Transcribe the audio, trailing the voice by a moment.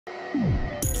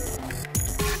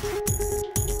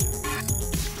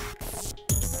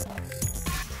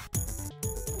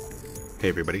Hey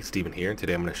everybody, Steven here, and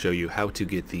today I'm going to show you how to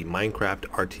get the Minecraft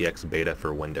RTX Beta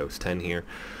for Windows 10 here.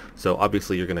 So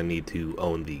obviously you're going to need to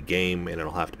own the game, and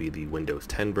it'll have to be the Windows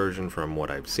 10 version from what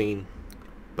I've seen.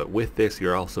 But with this,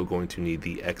 you're also going to need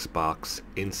the Xbox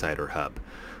Insider Hub.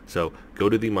 So go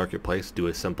to the marketplace, do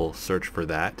a simple search for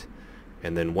that,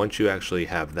 and then once you actually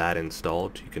have that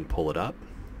installed, you can pull it up.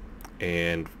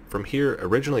 And from here,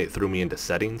 originally it threw me into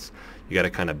settings. You got to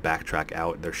kind of backtrack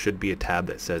out. There should be a tab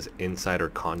that says Insider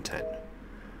Content.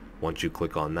 Once you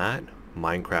click on that,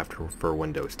 Minecraft for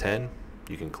Windows 10,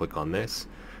 you can click on this,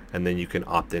 and then you can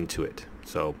opt into it.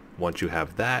 So once you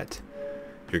have that,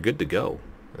 you're good to go,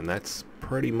 and that's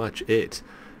pretty much it.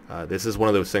 This is one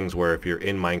of those things where if you're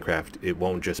in Minecraft, it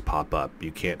won't just pop up.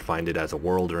 You can't find it as a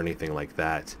world or anything like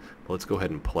that. But let's go ahead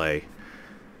and play.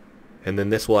 And then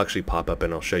this will actually pop up,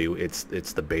 and I'll show you it's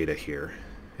the beta here,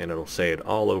 and it'll say it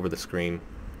all over the screen.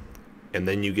 And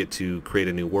then you get to create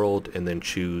a new world and then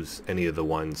choose any of the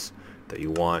ones that you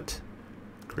want.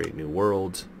 Create new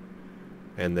world,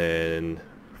 and then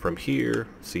from here,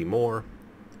 see more,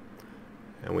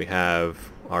 and we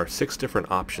have our 6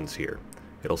 different options here.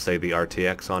 It'll say the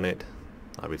RTX on it.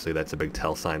 Obviously that's a big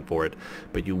tell sign for it,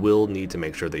 but you will need to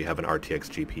make sure that you have an RTX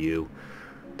GPU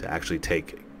to actually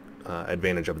take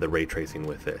advantage of the ray tracing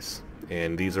with this.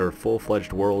 And these are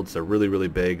full-fledged worlds. They're really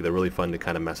big. They're really fun to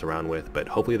kind of mess around with, but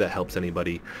hopefully that helps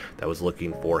anybody that was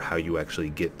looking for how you actually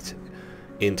get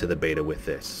into the beta with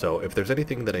this. So if there's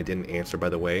anything that I didn't answer, by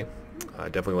the way,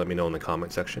 definitely let me know in the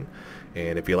comment section.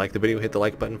 And if you like the video, hit the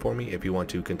like button for me. If you want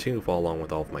to continue to follow along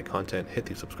with all of my content, hit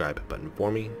the subscribe button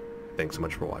for me. Thanks so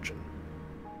much for watching.